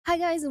Hi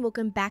guys, and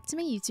welcome back to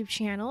my YouTube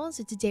channel.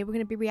 So today we're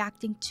going to be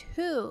reacting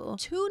to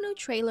two new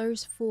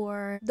trailers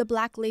for the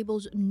Black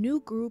Label's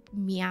new group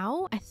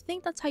Meovv. I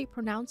think that's how you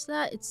pronounce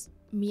that. It's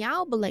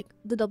Meow, but like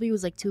the W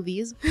is like two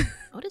V's.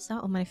 What is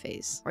that on my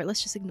face? Alright,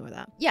 let's just ignore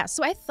that. Yeah,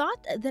 so I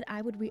thought that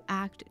I would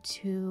react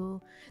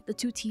to the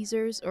two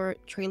teasers or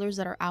trailers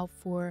that are out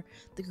for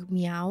the group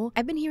Meow.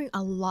 I've been hearing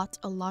a lot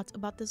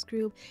about this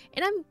group,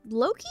 and I'm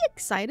low-key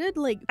excited.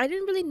 Like, I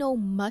didn't really know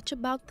much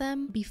about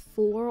them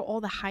before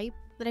all the hype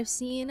that I've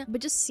seen,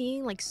 but just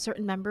seeing like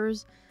certain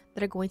members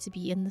that are going to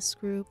be in this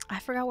group. I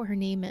forgot what her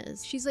name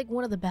is. She's like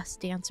one of the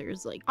best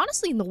dancers, like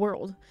honestly in the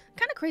world.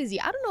 Kind of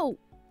crazy. I don't know,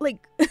 like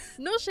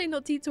no shade, no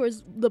tea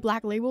towards the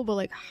Black Label, but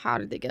like how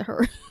did they get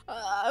her?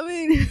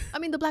 I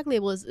mean the Black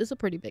Label is a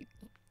pretty big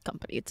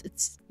company.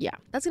 It's yeah,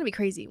 that's gonna be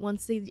crazy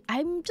once they.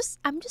 I'm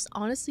just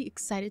honestly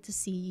excited to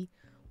see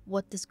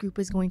what this group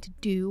is going to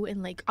do,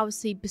 and like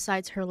obviously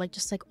besides her, like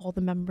just like all the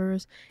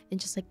members and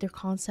just like their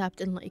concept,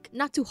 and like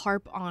not to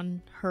harp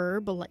on her,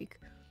 but like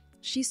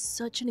she's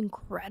such an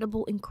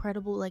incredible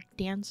like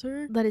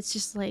dancer that it's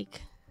just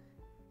like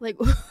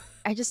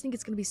I just think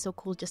it's gonna be so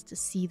cool just to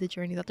see the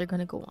journey that they're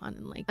gonna go on,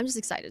 and like I'm just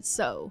excited.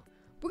 So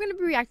we're gonna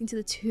be reacting to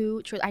the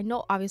two trailers. I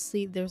know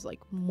obviously there's like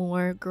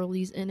more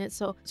girlies in it,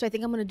 so I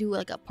think I'm gonna do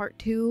like a part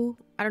 2.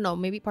 I don't know,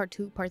 maybe part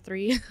 2, part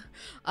 3.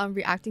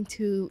 Reacting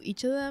to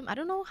each of them. I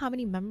don't know how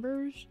many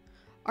members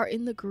are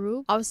in the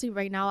group. Obviously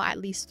right now at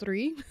least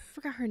 3. I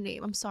forgot her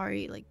name, I'm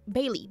sorry. Like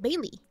Bailey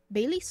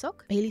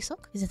Sook.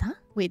 Is it, huh?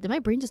 Wait, did my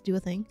brain just do a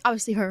thing?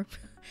 Obviously her.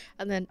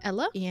 And then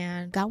Ella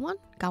and Gawon.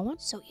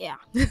 So yeah.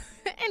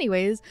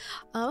 Anyways,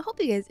 I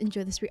hope you guys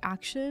enjoy this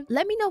reaction.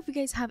 Let me know if you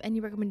guys have any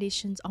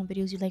recommendations on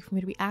videos you'd like for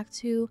me to react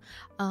to.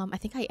 I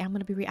think I am going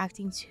to be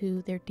reacting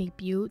to their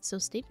debut, so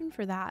stay tuned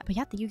for that. But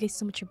yeah, thank you guys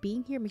so much for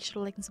being here. Make sure to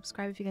like and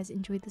subscribe if you guys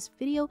enjoyed this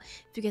video.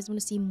 If you guys want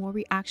to see more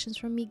reactions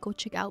from me, go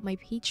check out my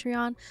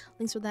Patreon.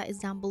 Links for that is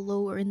down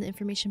below or in the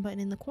information button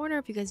in the corner.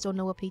 If you guys don't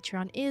know what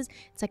Patreon is,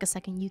 it's like a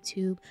second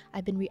YouTube.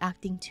 I've been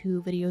reacting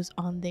to videos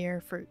on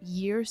there for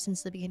years,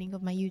 since the beginning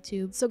of my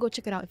YouTube, so go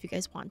check it out if you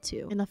guys want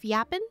to. Enough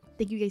yapping.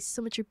 Thank you guys so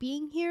much for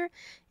being here,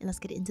 and let's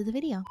get into the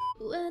video.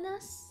 When I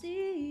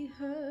see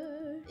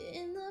her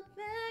in the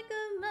back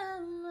of my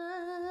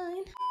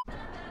mind.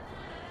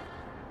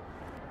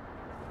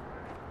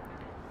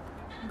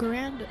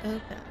 Grand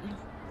open.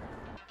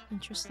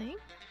 Interesting.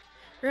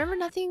 Remember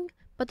nothing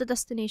but the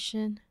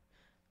destination.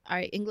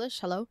 Alright, English,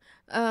 hello.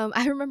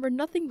 I remember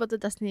nothing but the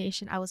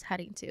destination I was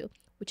heading to,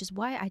 which is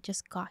why I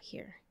just got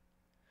here.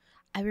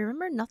 I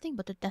remember nothing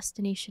but the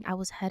destination I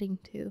was heading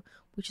to,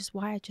 which is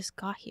why I just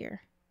got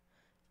here.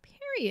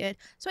 Period.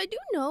 So I do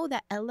know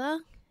that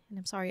Ella, and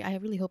I'm sorry, I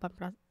really hope I'm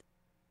pronouncing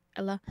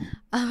Ella,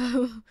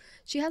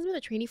 she has been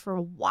a trainee for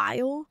a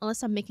while,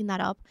 unless I'm making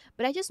that up,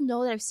 but I just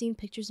know that I've seen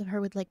pictures of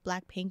her with like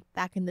Blackpink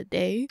back in the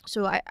day,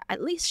 so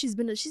at least she's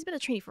been a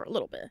trainee for a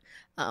little bit.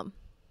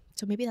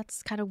 So maybe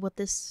that's kind of what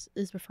this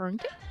is referring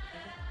to.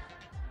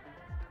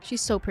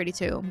 She's so pretty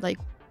too, like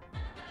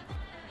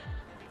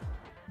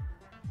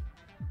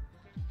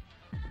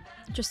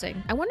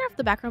interesting. I wonder if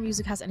the background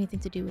music has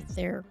anything to do with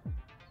their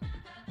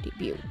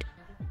debut,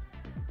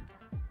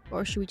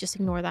 or should we just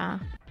ignore that?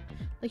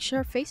 Like,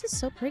 her face is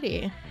so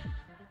pretty,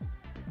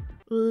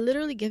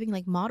 literally giving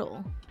like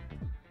model.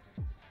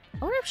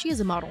 I wonder if she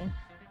is a model.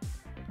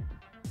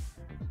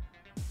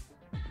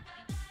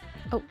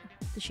 Oh,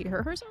 did she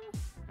hurt herself?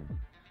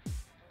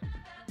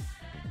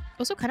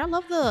 Also, kind of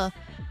love the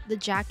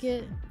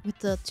jacket with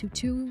the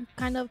tutu,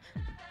 kind of.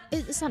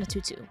 It's not a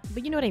tutu,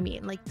 but you know what I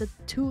mean, like the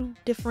two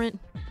different.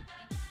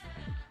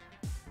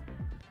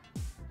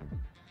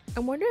 I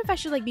wonder if I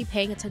should like be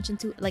paying attention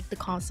to like the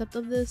concept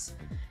of this,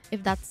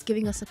 if that's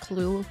giving us a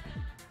clue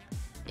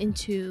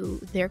into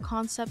their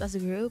concept as a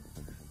group,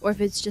 or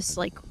if it's just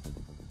like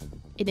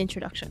an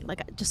introduction,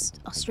 like just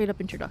a straight up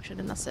introduction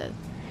and that's it.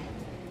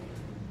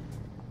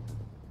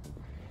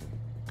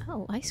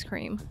 Oh, ice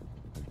cream.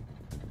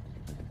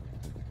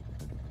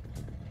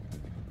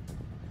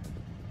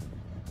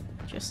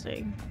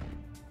 Interesting.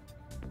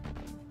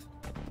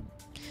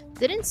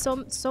 Didn't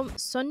Sumi?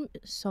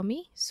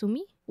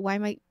 Why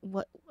am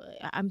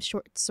I'm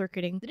short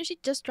circuiting. Didn't she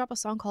just drop a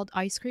song called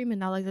Ice Cream, and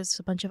now like there's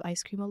a bunch of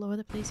ice cream all over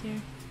the place here?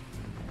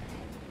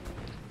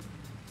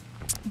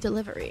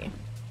 Delivery.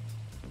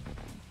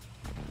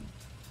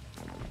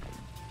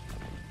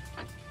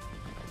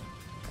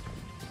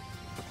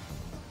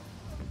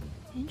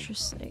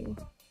 Interesting.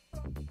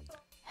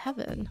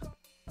 Heaven.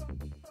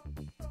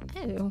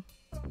 Oh.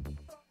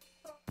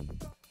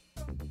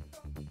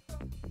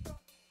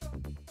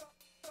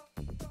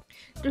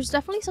 There's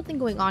definitely something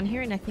going on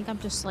here, and I think I'm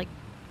just like,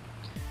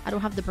 I don't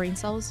have the brain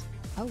cells.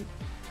 Oh.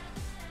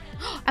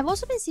 I've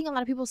also been seeing a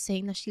lot of people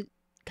saying that she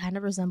kind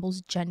of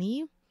resembles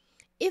Jennie.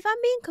 If I'm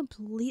being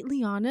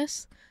completely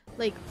honest,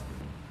 like,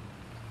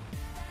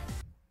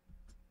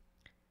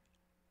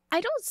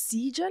 I don't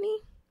see Jennie.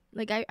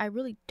 Like, I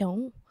really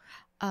don't.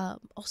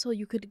 Also,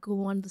 you could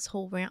go on this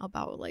whole rant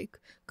about like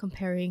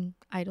comparing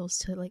idols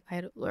to like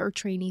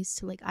trainees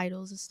to like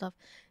idols and stuff,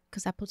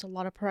 because that puts a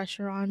lot of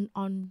pressure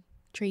on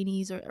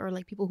trainees or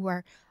like people who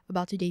are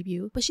about to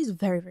debut. But she's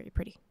very, very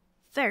pretty.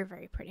 Very,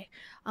 very pretty.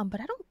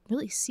 But I don't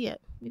really see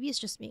it. Maybe it's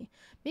just me.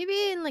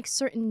 Maybe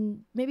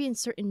in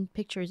certain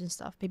pictures and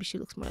stuff, maybe she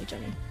looks more like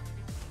Jennie.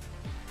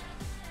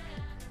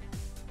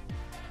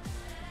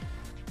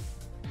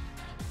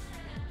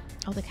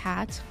 Oh, the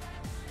cat.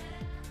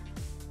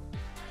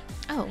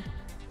 Oh.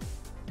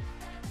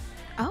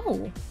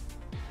 Oh.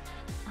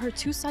 Are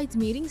two sides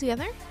meeting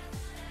together?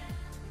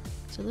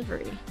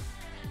 Delivery.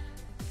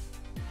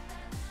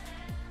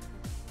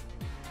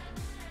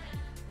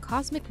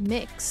 Cosmic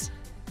Mix.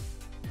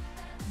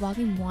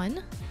 Volume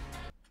 1?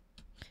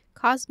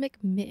 Cosmic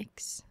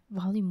Mix.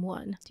 Volume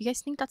 1. Do you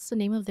guys think that's the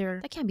name of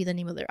their... That can't be the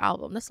name of their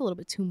album. That's a little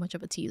bit too much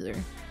of a teaser.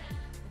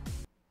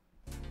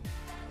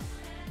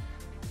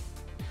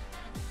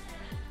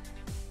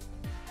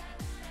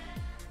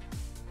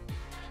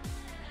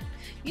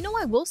 You know,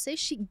 I will say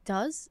she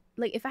does.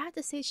 Like, if I had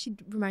to say she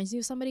reminds me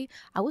of somebody,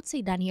 I would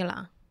say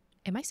Daniela.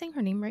 Am I saying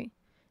her name right?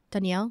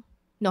 Danielle?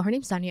 No, her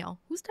name's Danielle.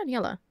 Who's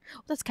Daniela?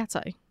 Oh, that's Cat's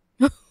Eye.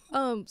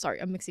 Sorry,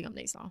 I'm mixing up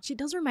names now. She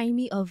does remind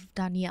me of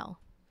Danielle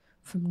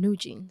from New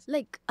Jeans.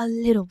 Like, a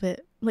little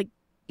bit. Like,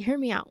 hear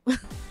me out.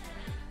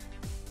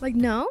 Like,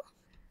 no?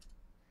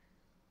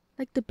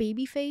 Like, the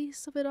baby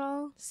face of it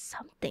all?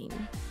 Something.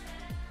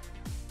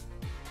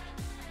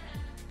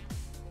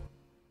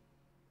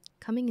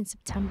 Coming in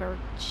September.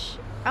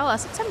 Oh,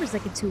 September's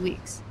like in 2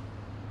 weeks.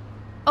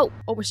 Oh,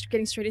 we're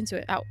getting straight into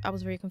it. I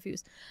was very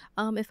confused.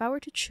 If I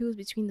were to choose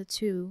between the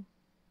two,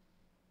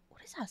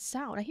 what is that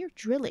sound? I hear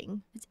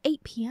drilling. It's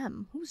 8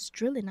 p.m. Who's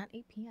drilling at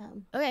 8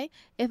 p.m.? Okay,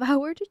 if I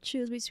were to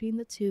choose between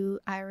the two,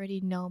 I already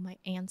know my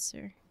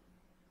answer.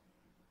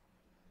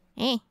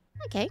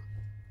 Okay.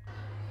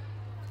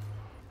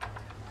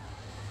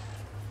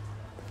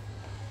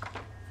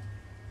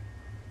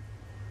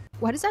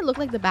 Why does that look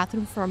like the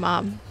bathroom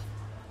from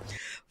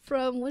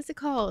what's it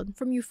called?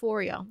 From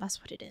Euphoria. That's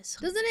what it is.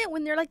 Doesn't it?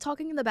 When they're like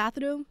talking in the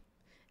bathroom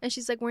and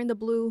she's like wearing the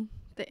blue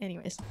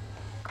anyways.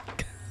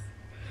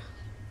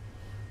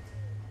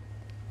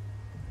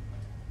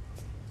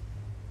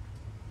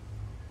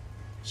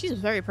 She's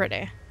very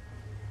pretty.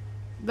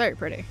 Very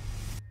pretty.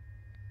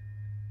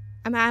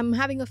 I'm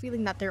having a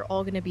feeling that they're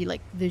all gonna be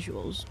like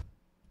visuals.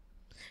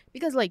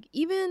 Because like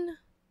even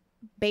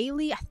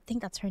Bailey, I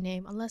think that's her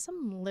name, unless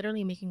I'm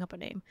literally making up a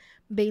name.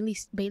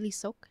 Bailey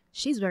Sok.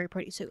 She's very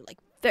pretty too. Like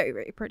very,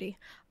 very pretty.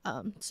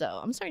 So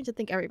I'm starting to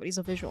think everybody's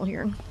a visual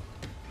here.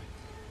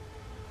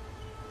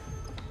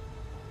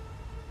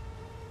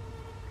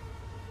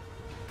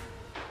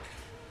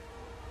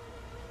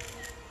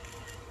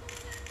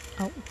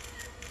 Oh.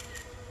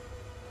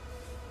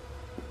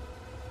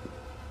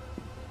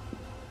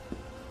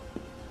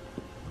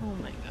 Oh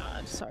my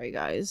god, sorry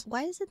guys.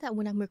 Why is it that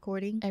when I'm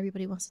recording,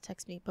 everybody wants to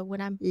text me, but when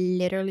I'm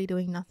literally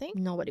doing nothing,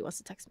 nobody wants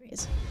to text me?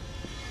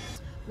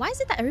 Why is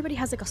it that everybody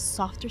has like a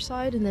softer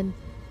side and then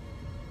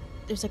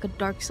there's like a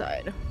dark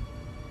side?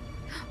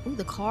 Ooh,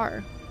 the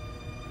car.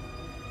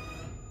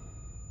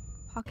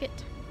 Pocket.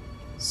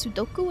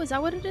 Sudoku, is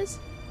that what it is?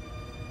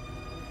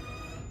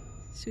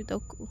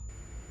 Sudoku.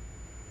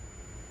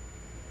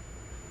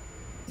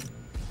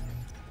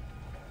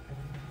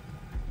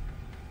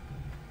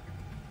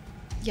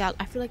 Yeah,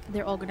 I feel like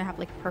they're all gonna have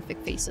like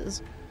perfect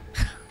faces.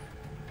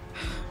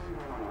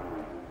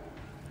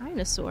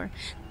 Dinosaur.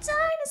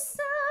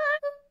 Dinosaur.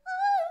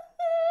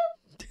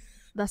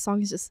 That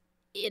song is just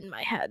in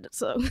my head,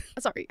 so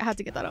sorry, I had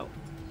to get that out.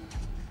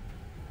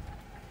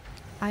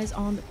 Eyes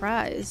on the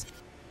prize.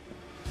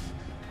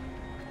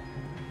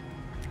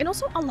 And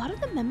also, a lot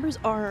of the members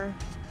are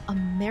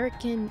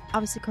American,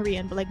 obviously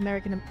Korean, but like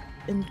American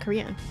and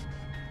Korean.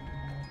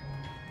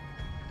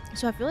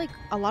 So I feel like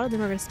a lot of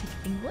them are going to speak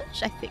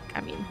English, I think.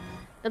 I mean,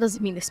 that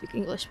doesn't mean they speak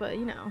English, but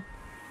you know.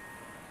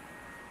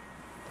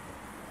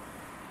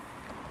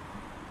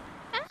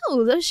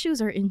 Oh, those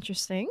shoes are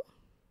interesting.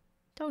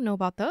 Don't know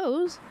about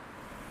those.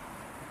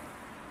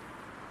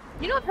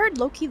 You know, I've heard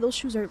low-key those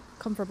shoes are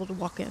comfortable to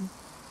walk in.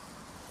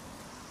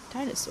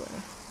 Dinosaur.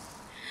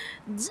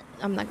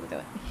 I'm not gonna do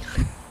it.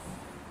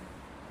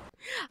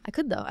 I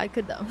could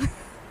though.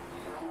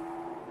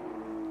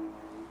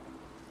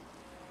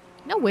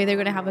 No way they're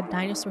gonna have a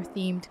dinosaur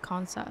themed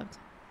concept.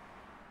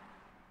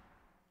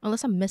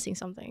 Unless I'm missing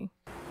something.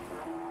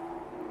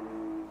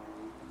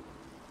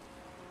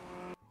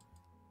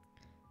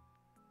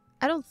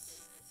 I don't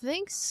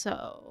think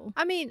so.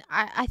 I mean,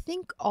 I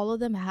think all of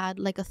them had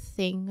like a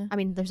thing. I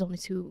mean, there's only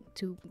two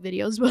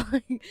videos, but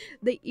like,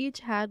 they each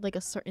had like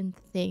a certain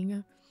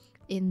thing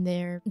in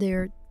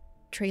their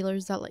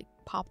trailers that like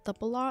popped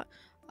up a lot.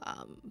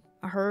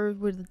 Her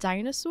with the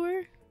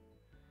dinosaur.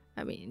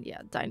 I mean,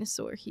 yeah,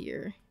 dinosaur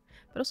here.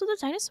 But also the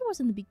dinosaur was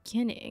in the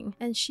beginning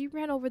and she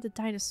ran over the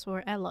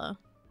dinosaur, Ella.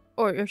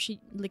 Or she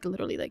like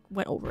literally like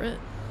went over it.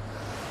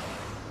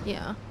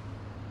 Yeah.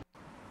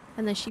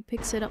 And then she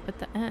picks it up at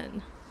the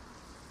end.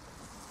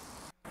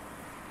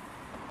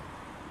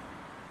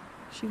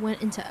 She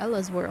went into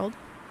Ella's world,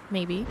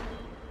 maybe.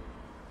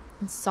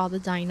 And saw the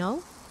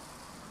dino.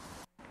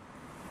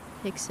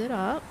 Picks it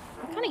up.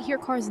 I kind of hear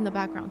cars in the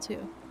background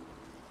too.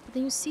 But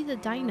then you see the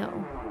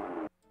dino.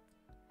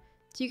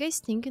 Do you guys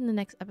think in the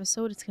next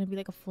episode it's gonna be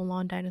like a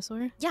full-on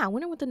dinosaur? Yeah, I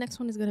wonder what the next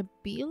one is gonna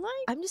be like.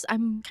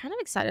 I'm kind of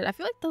excited. I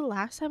feel like the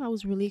last time I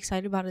was really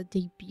excited about a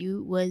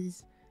debut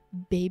was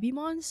Baby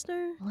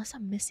Monster. Unless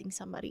I'm missing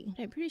somebody.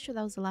 I'm pretty sure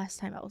that was the last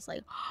time I was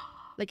like,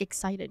 like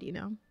excited, you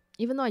know?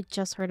 Even though I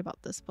just heard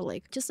about this, but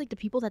like just like the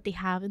people that they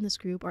have in this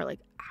group are like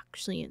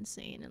actually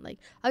insane. And like,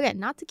 again,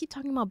 not to keep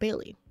talking about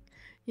Bailey,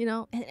 you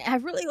know, and I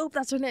really hope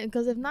that's her name,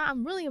 because if not,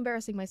 I'm really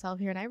embarrassing myself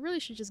here and I really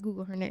should just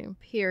Google her name,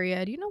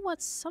 period. You know what,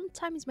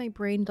 sometimes my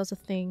brain does a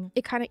thing,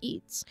 it kind of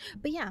eats.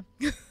 But yeah,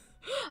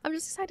 I'm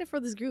just excited for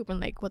this group and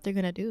like what they're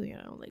gonna do, you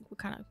know, like what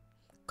kind of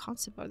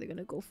concept are they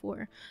gonna go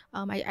for.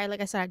 I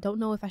like I said, I don't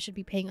know if I should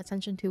be paying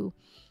attention to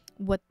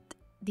what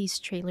these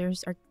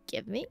trailers are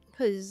giving,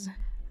 because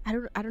I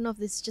don't know if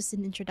this is just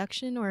an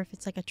introduction or if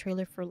it's like a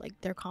trailer for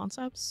like their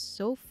concepts.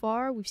 So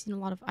far we've seen a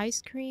lot of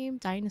ice cream,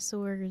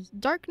 dinosaurs,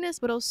 darkness,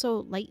 but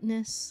also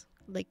lightness,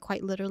 like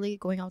quite literally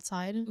going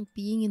outside,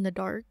 being in the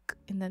dark,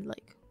 and then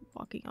like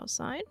walking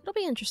outside. It'll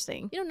be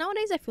interesting. You know,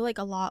 nowadays I feel like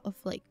a lot of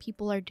like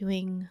people are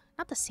doing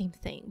not the same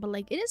thing, but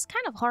like it is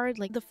kind of hard,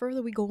 like the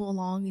further we go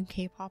along in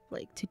K-pop,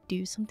 like to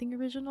do something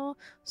original.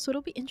 So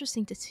it'll be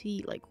interesting to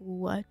see like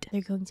what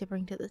they're going to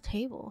bring to the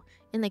table.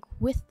 And like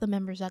with the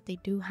members that they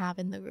do have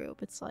in the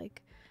group, it's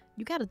like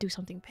you got to do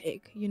something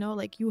big, you know,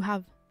 like you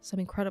have some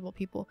incredible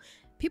people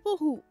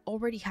who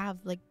already have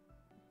like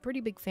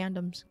pretty big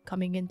fandoms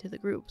coming into the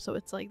group. So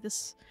it's like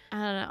this, I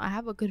don't know, I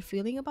have a good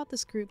feeling about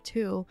this group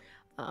too.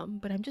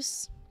 But I'm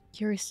just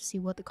curious to see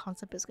what the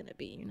concept is going to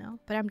be, you know.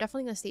 But I'm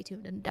definitely going to stay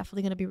tuned and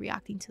definitely going to be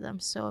reacting to them.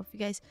 So if you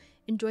guys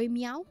enjoy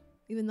Meow,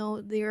 even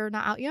though they're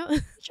not out yet, try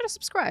to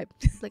subscribe.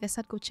 Like I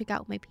said, go check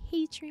out my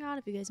Patreon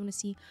if you guys want to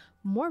see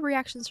more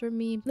reactions from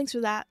me. Links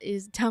for that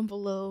is down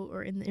below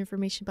or in the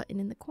information button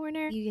in the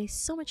corner. Thank you guys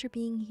so much for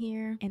being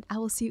here, and I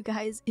will see you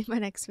guys in my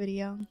next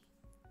video.